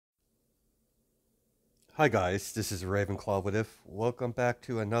Hi guys, this is Ravenclaw What If. Welcome back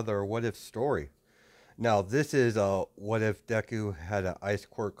to another What If story. Now this is What If Deku had an ice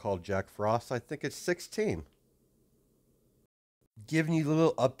quirk called Jack Frost. I think it's 16. Giving you a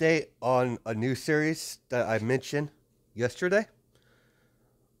little update on a new series that I mentioned yesterday.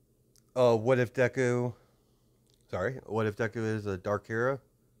 What if Deku What if Deku is a dark hero?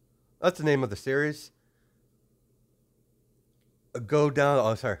 That's the name of the series. Go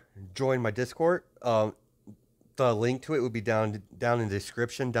down join my Discord. The link to it would be down in the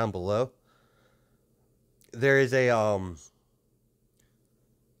description down below. There is a on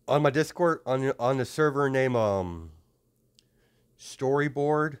my Discord on the server name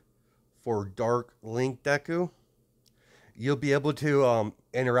Storyboard for Dark Link Deku. You'll be able to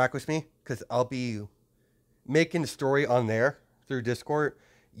interact with me because I'll be making the story on there through Discord.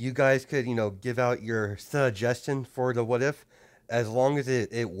 You guys could give out your suggestion for the what if, as long as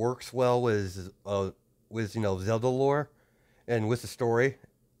it works well with Zelda lore and with the story.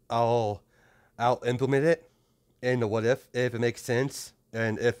 I'll implement it in the what if it makes sense,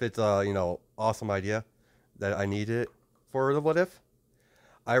 and if it's a awesome idea that I need it for the what if.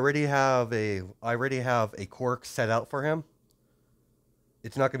 I already have a quirk set out for him.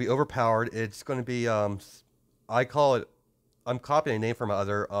 It's not going to be overpowered. It's going to be I call it, I'm copying a name from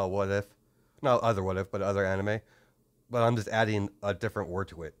other what if, not other what if, but other anime. But I'm just adding a different word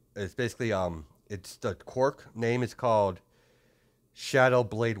to it. It's basically it's the quirk name is called Shadow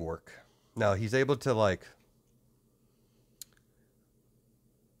Blade Work. Now he's able to, like,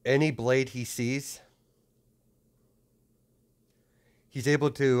 any blade he sees, he's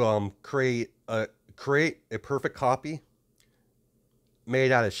able to create a perfect copy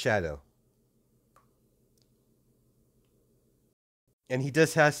made out of shadow. And he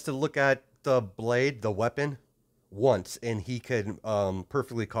just has to look at the blade, the weapon, once, and he can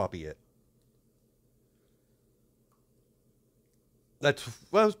perfectly copy it. That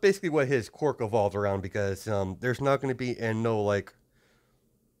was basically what his quirk evolved around, because there's not going to be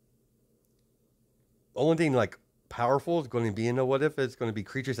only thing like powerful is going to be in the what if. It's going to be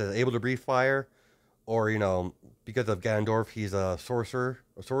creatures that are able to breathe fire, or because of Ganondorf, he's a sorcerer.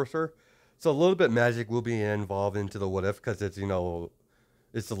 So a little bit magic will be involved into the what if, because it's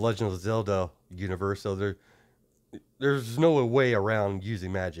the Legend of Zelda universe. So there's no way around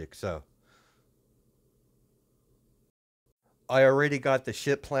using magic. So I already got the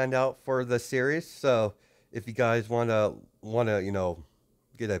ship planned out for the series. So if you guys wanna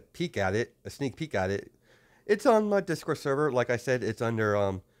get a peek at it, a sneak peek at it, it's on my Discord server. Like I said, it's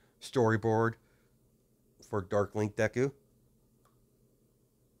under Storyboard for Dark Link Deku.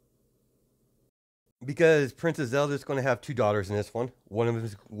 Because Princess Zelda is going to have two daughters in this one. One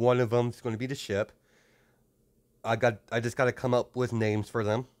of them is going to be the ship. I just got to come up with names for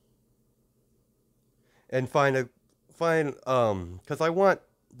them and find because I want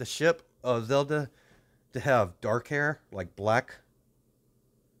the ship of Zelda to have dark hair, like black,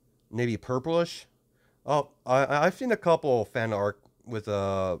 maybe purplish. Oh, I've seen a couple fan art with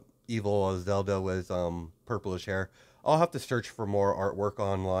evil Zelda with purplish hair. I'll have to search for more artwork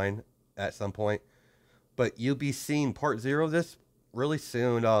online at some point. But you'll be seeing part 0 of this really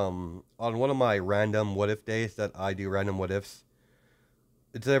soon on one of my random what if days that I do random what ifs.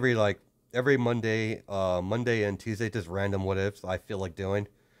 It's every Monday, Monday and Tuesday, just random what ifs I feel like doing.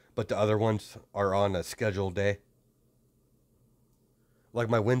 But the other ones are on a scheduled day. Like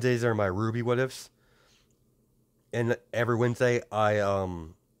my Wednesdays are my Ruby what ifs. And every Wednesday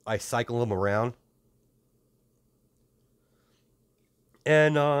I cycle them around.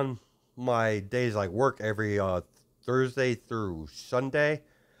 And on my days I work every Thursday through Sunday,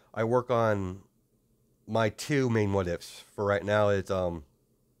 I work on my two main what ifs. For right now, it's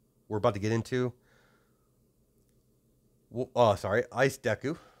we're about to get into Ice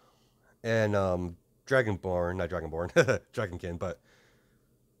Deku and Dragonborn, not Dragonborn, Dragonkin. But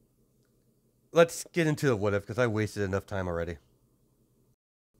let's get into the what if, because I wasted enough time already.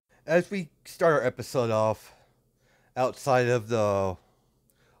 As we start our episode off outside of the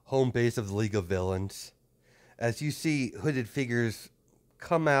home base of the League of Villains, as you see hooded figures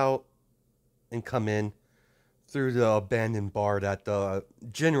come out and come in through the abandoned bar that the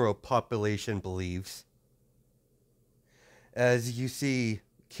general population believes. As you see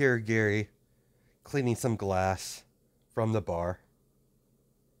Kirigiri cleaning some glass from the bar.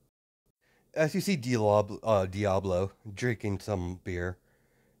 As you see Diablo drinking some beer,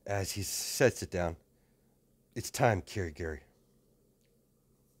 as he sets it down. It's time, Kirigiri.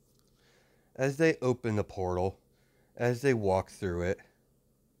 As they open the portal, as they walk through it,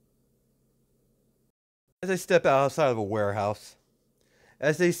 as they step outside of a warehouse,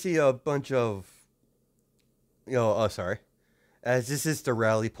 as they see a bunch of sorry, as this is the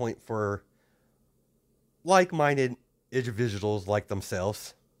rally point for like-minded individuals like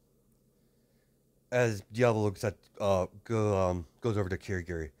themselves. As Diablo looks at, goes over to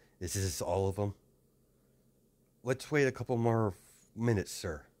Kirigiri. Is this all of them? Let's wait a couple more minutes,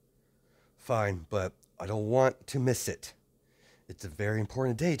 sir. Fine, but I don't want to miss it. It's a very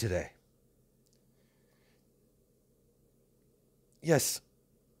important day today. Yes.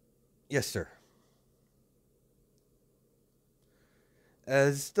 Yes, sir.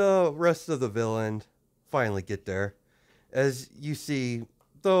 As the rest of the villain finally get there, as you see,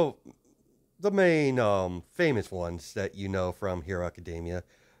 though the main famous ones that you know from Hero Academia,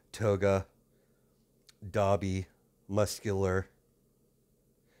 Toga, Dobby, Muscular,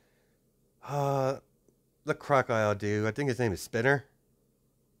 the crocodile dude, I think his name is Spinner.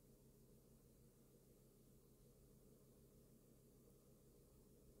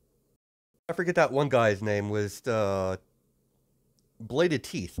 I forget that one guy's name was Bladed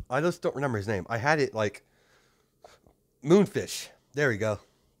Teeth. I just don't remember his name. I had it like Moonfish. There we go.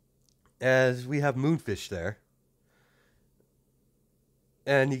 As we have Moonfish there.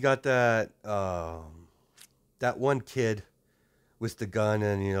 And you got that one kid with the gun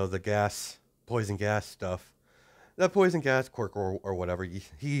and the gas, poison gas stuff. That poison gas quirk or whatever.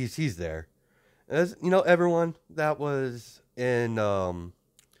 He's there. As everyone that was in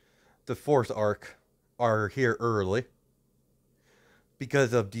the fourth arc are here early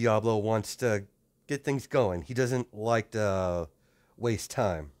because of Diablo wants to get things going. He doesn't like to waste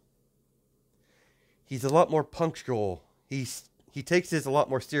time. He's a lot more punctual. He takes this a lot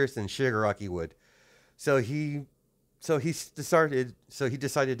more serious than Shigaraki would. So he decided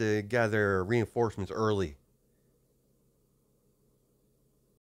to gather reinforcements early.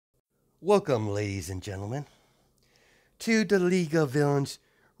 Welcome, ladies and gentlemen, to the League of Villains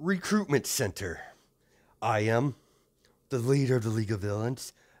Recruitment Center. I am the leader of the League of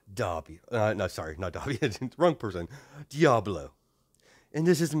Villains, Dobby. No, sorry, not Dobby. Wrong person. Diablo. And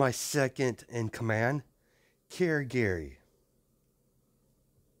this is my second in command, Kirigiri.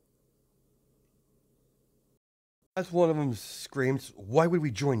 As one of them screams, "Why would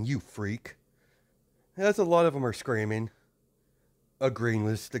we join you, freak?" As a lot of them are screaming, agreeing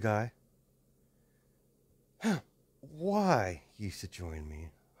with the guy. Why you should join me?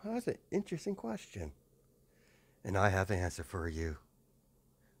 That's an interesting question. And I have an answer for you.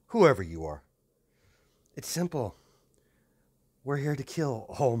 Whoever you are. It's simple. We're here to kill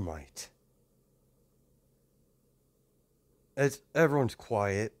All Might. As everyone's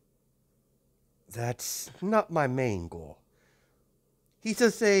quiet, that's not my main goal. He's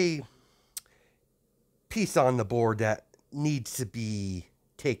just a piece on the board that needs to be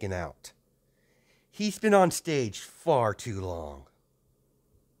taken out. He's been on stage far too long.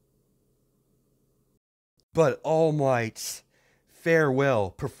 But All Might's farewell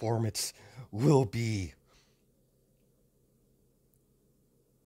performance will be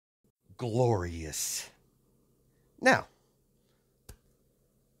glorious. Now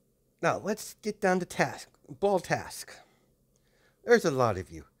let's get down to task. Ball task. There's a lot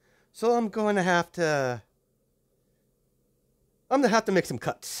of you. So I'm going to have to make some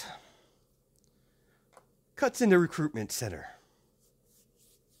cuts. Cuts in the recruitment center.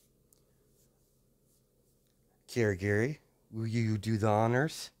 Kirigiri, will you do the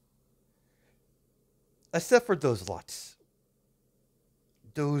honors? Except for those lots.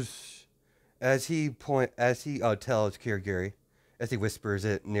 Those, as he tells Kirigiri, as he whispers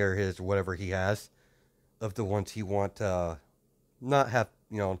it near his whatever he has, of the ones he want to not have,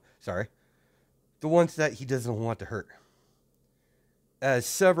 the ones that he doesn't want to hurt. As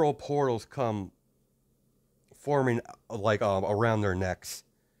several portals come forming around their necks,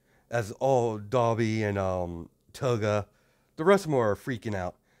 as all Dobby and Toga, the rest of them are freaking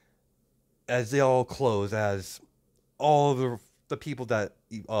out as they all close, as all the people that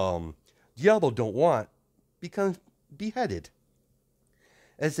Diablo don't want become beheaded,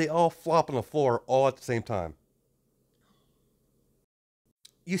 as they all flop on the floor all at the same time.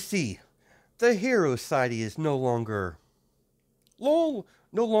 You see, the Hero Society is no longer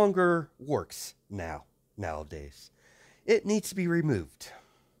works nowadays. It needs to be removed.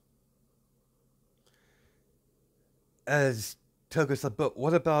 As Toga said, but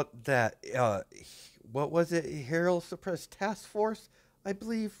what about that, what was it, Hero Suppressed Task Force? I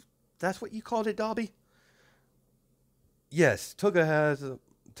believe that's what you called it, Dobby? Yes, Toga's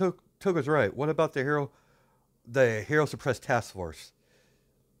right. What about the Hero Suppressed Task Force?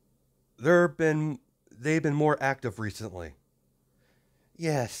 They've been more active recently.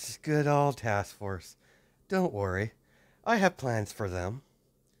 Yes, good old task force. Don't worry. I have plans for them.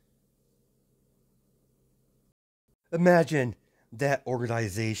 Imagine that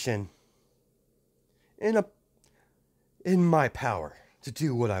organization in a in my power to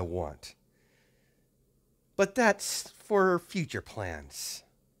do what I want. But that's for future plans.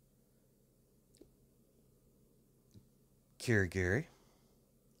 Kirigiri,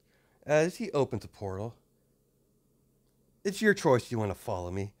 as he opens the portal, it's your choice if you want to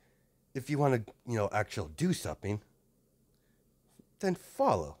follow me. If you want to, actually do something, then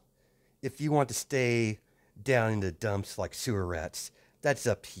follow. If you want to stay down in the dumps like sewer rats, that's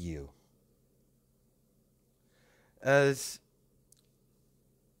up to you. As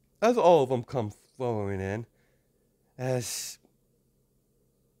all of them come flowing in, as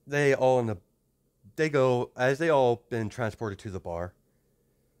they all in the they go as they all been transported to the bar,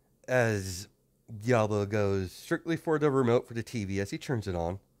 as Diablo goes strictly for the remote for the TV as he turns it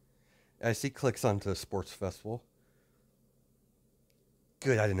on, as he clicks onto the sports festival.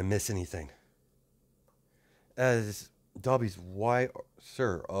 Good, I didn't miss anything. As Dobby's, why,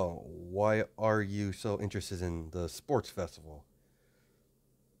 sir, why are you so interested in the sports festival?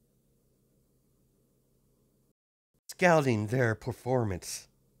 Scouting their performance,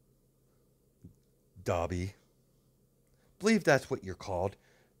 Dobby. Believe that's what you're called.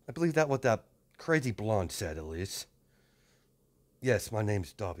 I believe that what that crazy blonde said, at least. Yes, my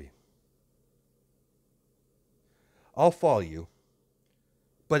name's Dobby. I'll follow you,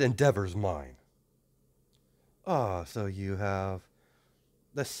 but Endeavor's mine. Ah, so you have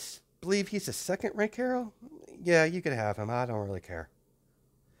believe he's a second rank hero? Yeah, you could have him. I don't really care.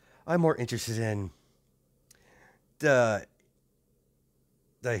 I'm more interested in the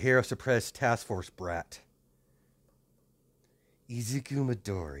Hero Suppressed Task Force brat. Izuku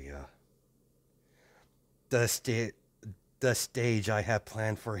Midoriya. The stage I have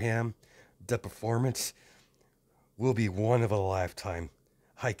planned for him, the performance, will be one of a lifetime.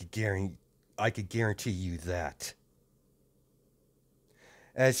 I could guarantee you that.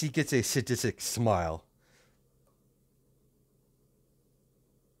 As he gets a sadistic smile.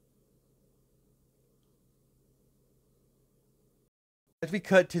 As we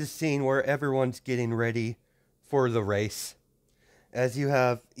cut to the scene where everyone's getting ready for the race, as you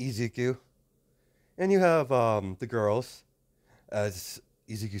have Izuku, and you have the girls, as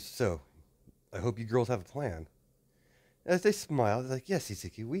Izuku, so I hope you girls have a plan. As they smile, they're like, yes,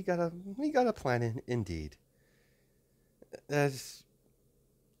 Izuku, we got a plan indeed. That's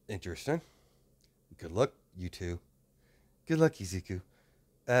interesting. Good luck, you two. Good luck, Izuku.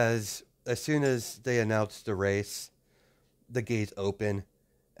 As soon as they announce the race, the gates open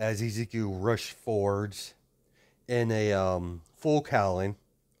as Izuku rushes forwards in a full cowling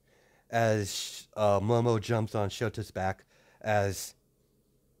as Momo jumps on Shota's back as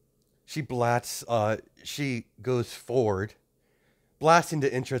she she goes forward, blasting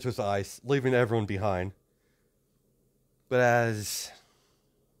the entrance with ice, leaving everyone behind. But as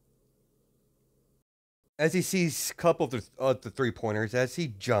he sees a couple of the three-pointers, as he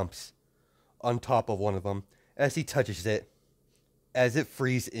jumps on top of one of them, as he touches it, as it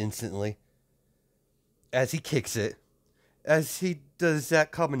frees instantly, as he kicks it, as he does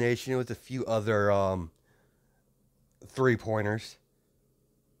that combination with a few other three-pointers,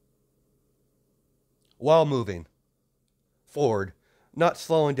 while moving forward, not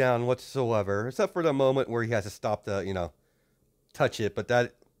slowing down whatsoever, except for the moment where he has to stop to, touch it, but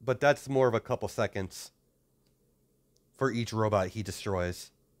that's more of a couple seconds for each robot he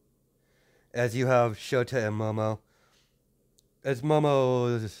destroys. As you have Shota and Momo, as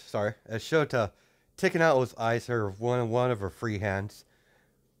Shota taking out with ice one of her free hands,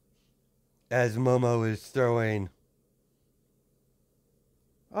 as Momo is throwing,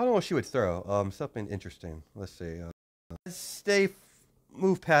 I don't know what she would throw, something interesting. Let's see. As they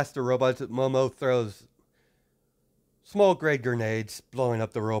move past the robots, Momo throws small grade grenades, blowing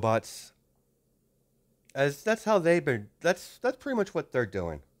up the robots. As that's how they've been. That's pretty much what they're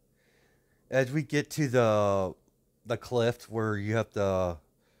doing. As we get to the cliff where you have to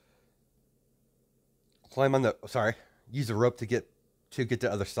climb on use a rope to get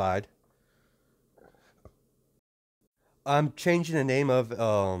the other side. I'm changing the name of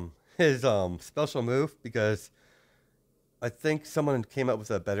his special move because I think someone came up with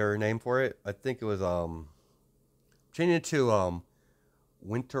a better name for it. I think it was changing it to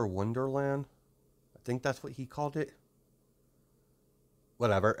Winter Wonderland. I think that's what he called it.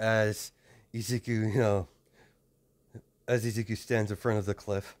 Whatever. As Izuku, as Izuku stands in front of the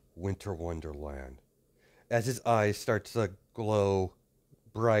cliff, Winter Wonderland. As his eyes start to glow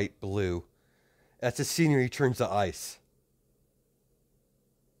bright blue, as the scenery turns to ice.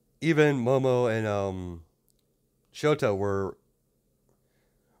 Even Momo and Shota were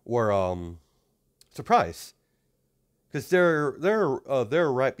surprised because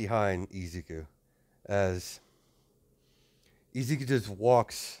they're right behind Izuku, as Izuku just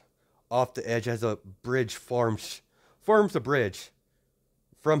walks off the edge as a bridge forms a bridge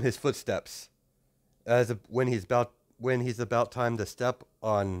from his footsteps. When he's about time to step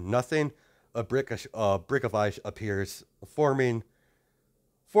on nothing, a brick of ice appears, forming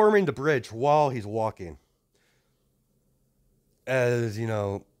the bridge while he's walking. As you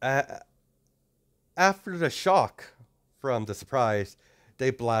know, after the shock from the surprise,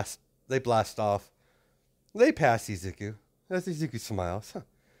 they blast off. They pass Izuku. As Izuku smiles, huh.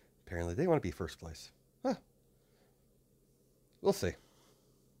 Apparently they want to be first place. Huh. We'll see.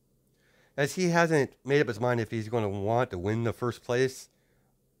 As he hasn't made up his mind if he's going to want to win the first place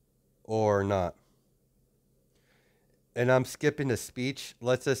or not. And I'm skipping the speech.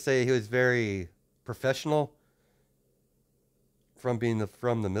 Let's just say he was very professional from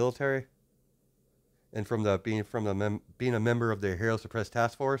from the military and from being a member of the Hero Suppress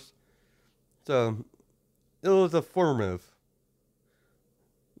Task Force. So it was a former move.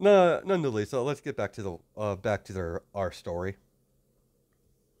 No, nonetheless. So let's get back to our story.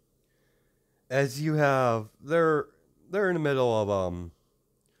 As you have, they're in the middle of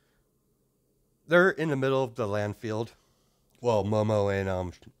they're in the middle of the landfield. Well, Momo and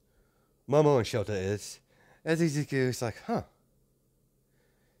Shota is. As Izuku is like, huh.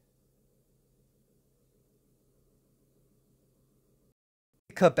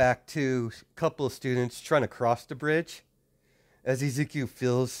 Cut back to a couple of students trying to cross the bridge. As Izuku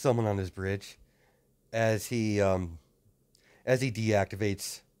feels someone on his bridge, as he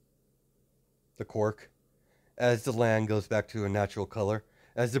deactivates the quirk, as the land goes back to a natural color,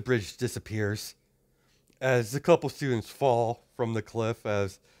 as the bridge disappears, as a couple students fall from the cliff,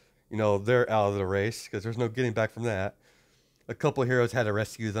 as you know they're out of the race because there's no getting back from that. A couple heroes had to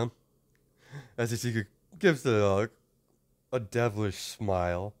rescue them. As Izuku gives a devilish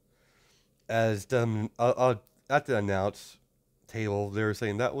smile, as them at the announce table they were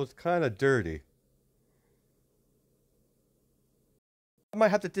saying that was kind of dirty. I might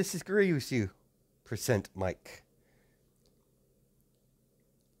have to disagree with you, percent Mike.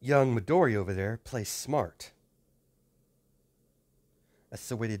 Young Midori over there plays smart. That's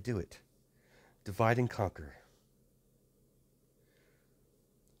the way to do it. Divide and conquer.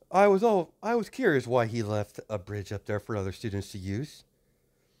 I was curious why he left a bridge up there for other students to use.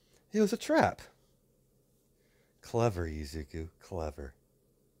 It was a trap. Clever, Izuku, clever.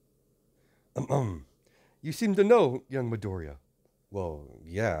 You seem to know young Midoriya. Well,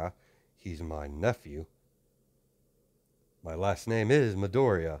 yeah, he's my nephew. My last name is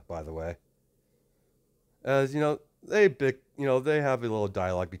Midoriya, by the way. As you know, they have a little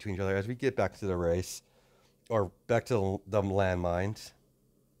dialogue between each other as we get back to the race, or back to the landmines.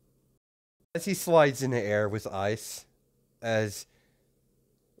 As he slides in the air with ice, as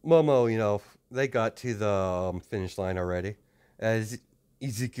Momo, they got to the finish line already. As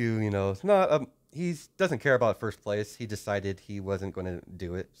Izuku, it's not he doesn't care about first place. He decided he wasn't going to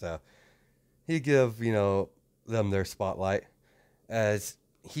do it, so he give them their spotlight. As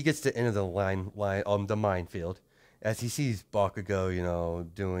he gets to the end of the minefield, as he sees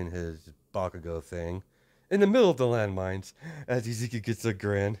Bakugo, doing his Bakugo thing in the middle of the landmines. As Izuku gets a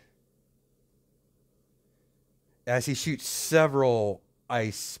grin, as he shoots several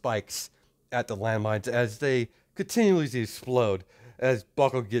ice spikes at the landmines as they continuously explode, as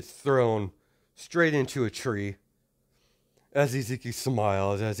Bakugo gets thrown straight into a tree. As Izuku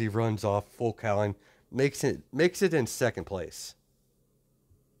smiles as he runs off full cowling, makes it in second place.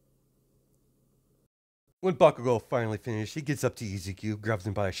 When Bakugo finally finished, he gets up to Izuku, grabs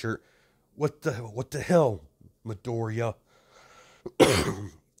him by a shirt. What the hell, Midoriya?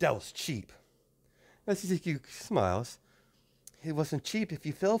 That was cheap. As Izuku smiles, it wasn't cheap if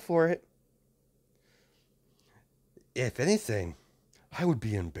you fell for it. If anything, I would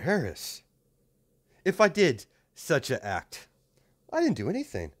be embarrassed if I did such an act. I didn't do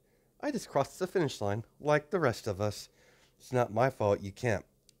anything. I just crossed the finish line like the rest of us. It's not my fault you can't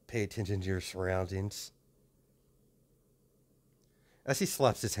pay attention to your surroundings. As he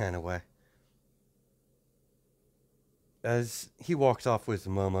slaps his hand away, as he walks off with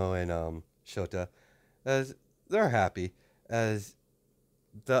Momo and Shota, as they're happy, as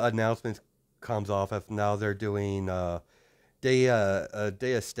the announcement comes off of now they're doing they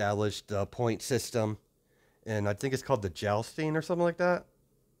established a point system, and I think it's called the jousting or something like that.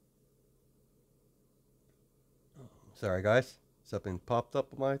 Sorry guys, something popped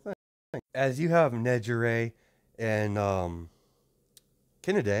up on my thing. As you have Nejire and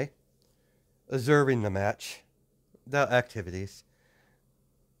Kennedy observing the match, the activities.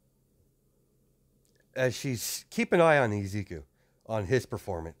 as she's keep an eye on Izuku, on his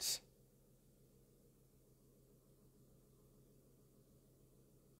performance.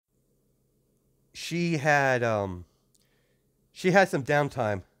 She had she had some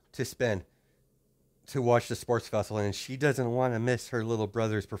downtime to spend to watch the sports festival, and she doesn't want to miss her little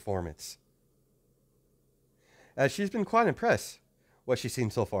brother's performance. As she's been quite impressed what she's seen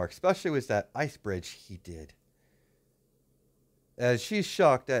so far, especially with that ice bridge he did. As she's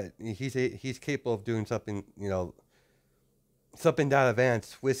shocked that he's capable of doing something, something that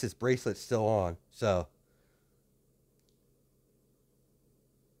advanced with his bracelet still on. So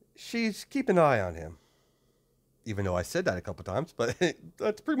she's keeping an eye on him. Even though I said that a couple times, but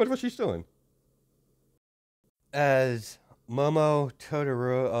that's pretty much what she's doing. As Momo,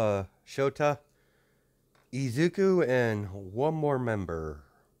 Totoro, Shota, Izuku, and one more member.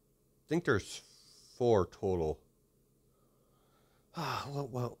 I think there's 4 total.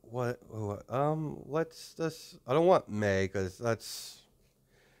 Let's just. I don't want May because that's.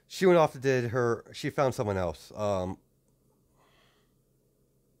 She went off and did her. She found someone else.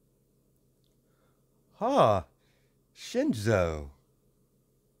 Shinzo.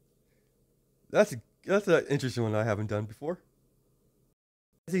 That's an interesting one I haven't done before.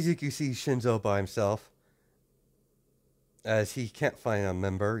 As Izuku sees Shinzo by himself, as he can't find a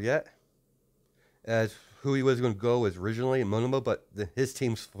member yet, as who he was going to go was originally Monoma, but his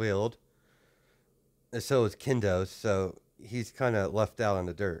team's failed, and so is Kendo's, so he's kind of left out on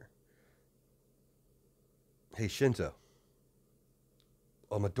the dirt. Hey, Shinzo.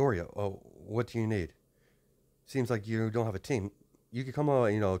 Oh, Midoriya. Oh, what do you need? Seems like you don't have a team. You could come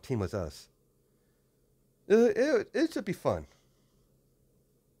on, team with us. It should be fun.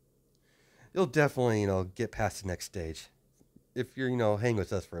 You'll definitely, get past the next stage. If you're, hang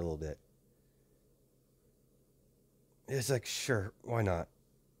with us for a little bit. It's like, sure, why not?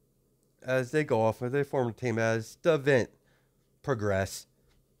 As they go off, they form a team as the event progress.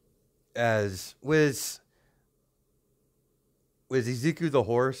 As with Izuku the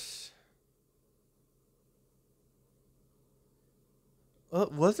horse.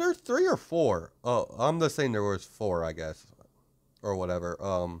 Was there 3 or 4? Oh, I'm just saying there was 4, I guess, or whatever.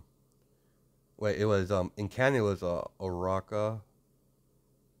 Wait, it was in canon it was Oraka.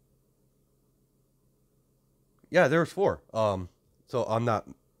 Yeah, there was 4. So I'm not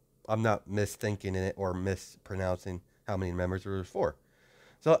misthinking it or mispronouncing how many members there was 4.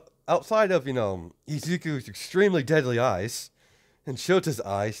 So outside of Izuku's extremely deadly eyes and Shota's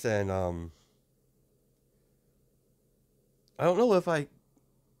eyes, and I don't know if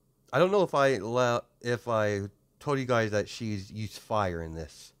I told you guys that she's used fire in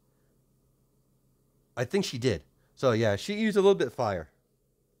this. I think she did. So yeah, she used a little bit of fire.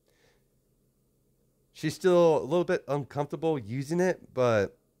 She's still a little bit uncomfortable using it,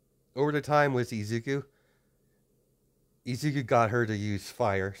 but over the time with Izuku got her to use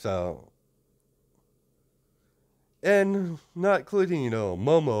fire, so. And not including,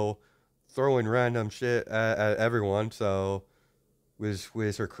 Momo throwing random shit at everyone, so.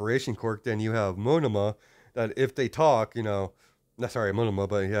 With her creation quirk, then you have Monoma, that if they talk, not sorry, Monoma,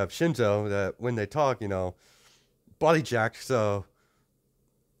 but you have Shinzo, that when they talk, body jacked, so.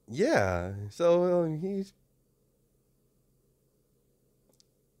 Yeah, so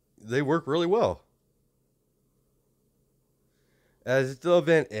they work really well. As the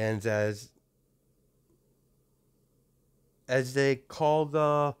event ends, as they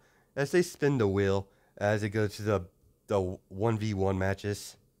spin the wheel, as it goes to the 1v1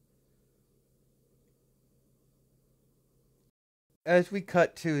 matches. As we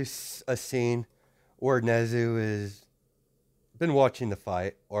cut to a scene where Nezu is been watching the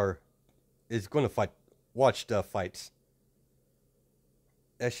fight, or is going to watch the fights.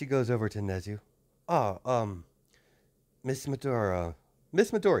 As she goes over to Nezu. Miss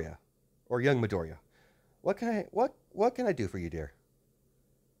Midoriya, or young Midoriya. What can I do for you, dear?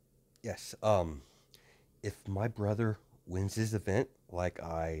 Yes, if my brother wins this event, like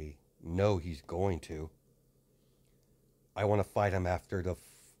I know he's going to, I want to fight him after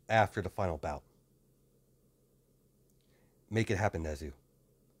the final bout. Make it happen, Nezu.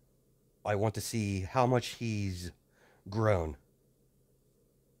 I want to see how much he's grown.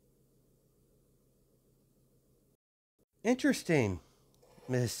 Interesting,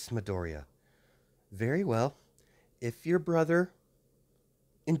 Miss Midoriya. Very well. If your brother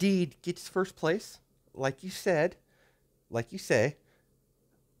indeed gets first place, like you say,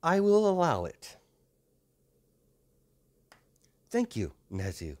 I will allow it. Thank you,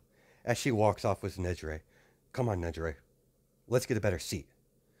 Nezu. As she walks off with Nejire. Come on, Nejire. Let's get a better seat.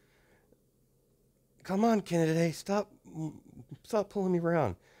 Come on, Kennedy. Stop pulling me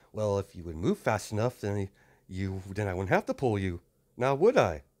around. Well, if you would move fast enough, then I wouldn't have to pull you. Now would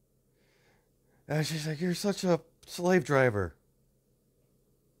I? And she's like, you're such a slave driver.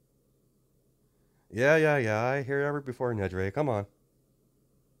 Yeah. I hear every before Nedre. Come on.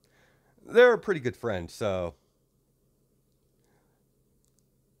 They're a pretty good friend, so.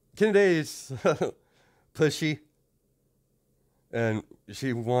 Kennedy's pushy. And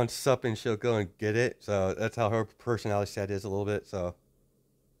she wants something, she'll go and get it. So that's how her personality set is a little bit, so.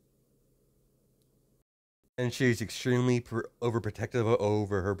 And she's extremely overprotective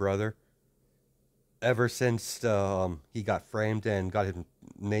over her brother. Ever since he got framed and got his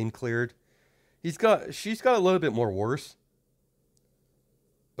name cleared, she's got a little bit more worse.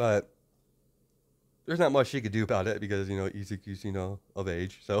 But there's not much she could do about it because Izuku's of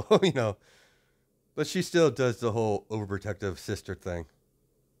age, so But she still does the whole overprotective sister thing,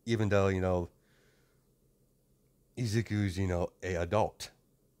 even though Izuku's a adult.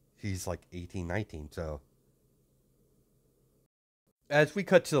 He's like 18, 19, so. As we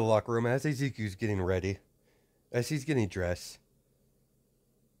cut to the locker room, as Izuku's getting ready, as he's getting dressed,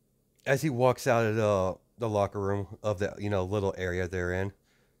 as he walks out of the locker room of the little area they're in,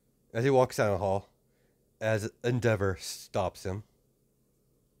 as he walks down the hall, as Endeavor stops him.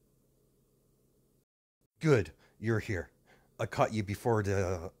 Good, you're here. I caught you before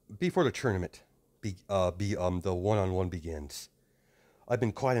the tournament, the one-on-one begins. I've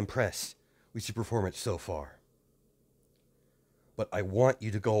been quite impressed with your performance so far. But I want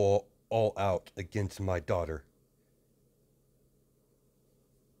you to go all out against my daughter.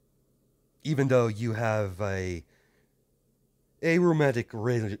 Even though you have a romantic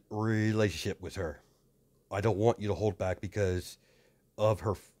relationship with her, I don't want you to hold back because of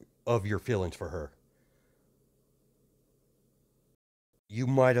your feelings for her. You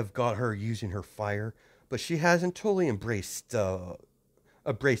might have got her using her fire, but she hasn't totally embraced the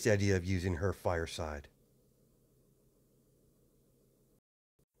idea of using her fire side.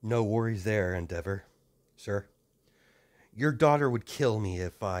 No worries there, Endeavor, sir. Your daughter would kill me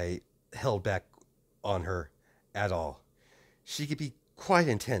if I held back on her at all. She could be quite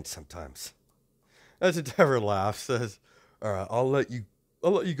intense sometimes. As Endeavor laughs, says, "All right, I'll let you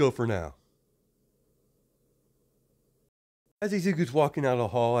go for now." As Izuku's walking out of the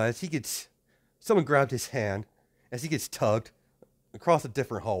hall, someone grabbed his hand, as he gets tugged across a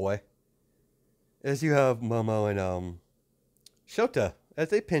different hallway. As you have Momo and Shota, as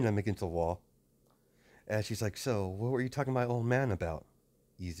they pin him against the wall. And she's like, "So, what were you talking to my old man about,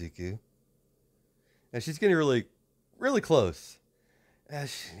 Izuku?" And she's getting really, really close.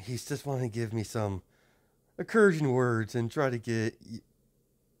 As he's just wanting to give me some encouraging words and try to get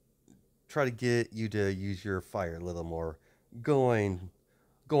you to use your fire a little more, going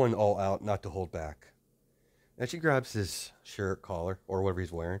all out, not to hold back. And she grabs his shirt collar or whatever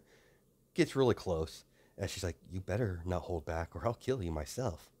he's wearing, gets really close. And she's like, "You better not hold back or I'll kill you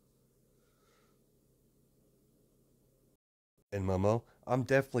myself." And Momo, "I'm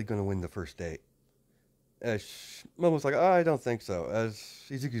definitely going to win the first date." As Momo's like, "I don't think so." As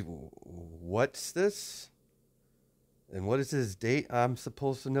Izuku, "What's this? And what is this date I'm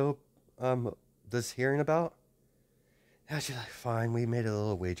supposed to know this hearing about?" And she's like, "Fine, we made a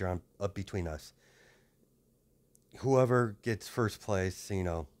little wager up between us. Whoever gets first place,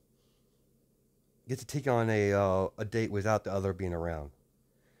 gets to take on a date without the other being around.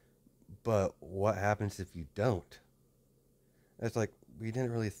 But what happens if you don't?" It's like, we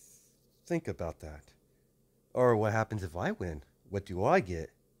didn't really think about that. Or what happens if I win? What do I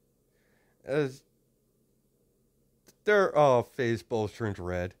get? As their face both turns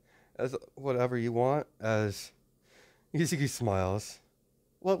red. As whatever you want. As Izuki smiles.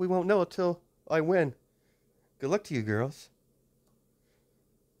 "Well, we won't know until I win. Good luck to you, girls."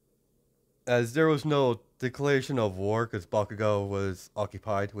 As there was no declaration of war because Bakugo was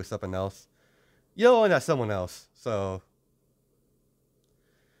occupied with something else, yelling at someone else. So,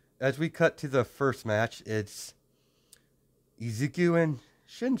 as we cut to the first match, it's Izuku and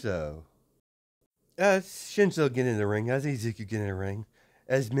Shinzo. As Shinzo get in the ring, as Izuku get in the ring,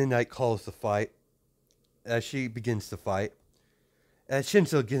 as Midnight calls the fight, as she begins to fight, as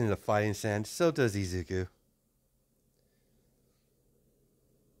Shinzo get in the fighting stance, so does Izuku.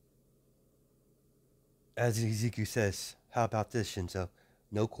 As Izuku says, "How about this, Shinzo?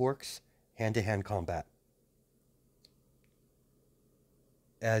 No quirks, hand-to-hand combat."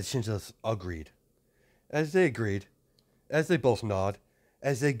 As Shinzo's agreed. As they agreed, as they both nod,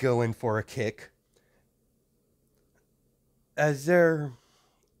 as they go in for a kick, as they're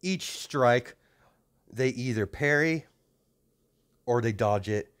each strike, they either parry or they dodge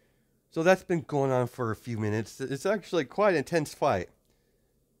it. So that's been going on for a few minutes. It's actually quite an intense fight.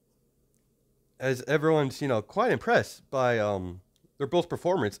 as everyone's quite impressed by their both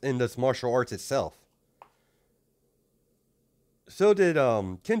performance in this martial arts itself. So did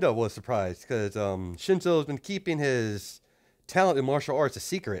Kendo was surprised because Shinzo has been keeping his talent in martial arts a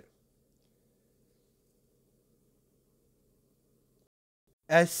secret.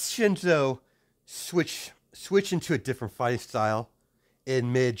 As Shinzo switch into a different fighting style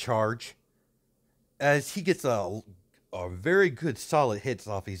in mid charge, as he gets a very good solid hits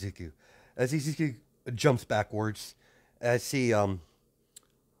off Izuku, as Izuku jumps backwards, as he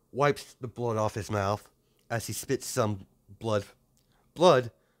wipes the blood off his mouth, as he spits some blood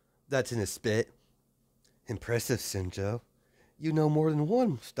that's in his spit. Impressive, Shinjo. You know more than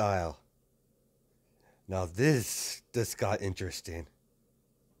one style. Now this just got interesting.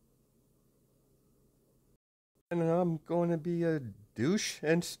 And I'm going to be a douche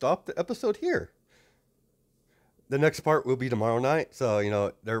and stop the episode here. The next part will be tomorrow night,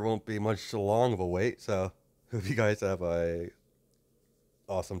 so there won't be much long of a wait. So hope you guys have a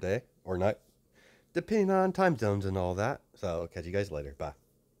awesome day or night, depending on time zones and all that. So catch you guys later. Bye.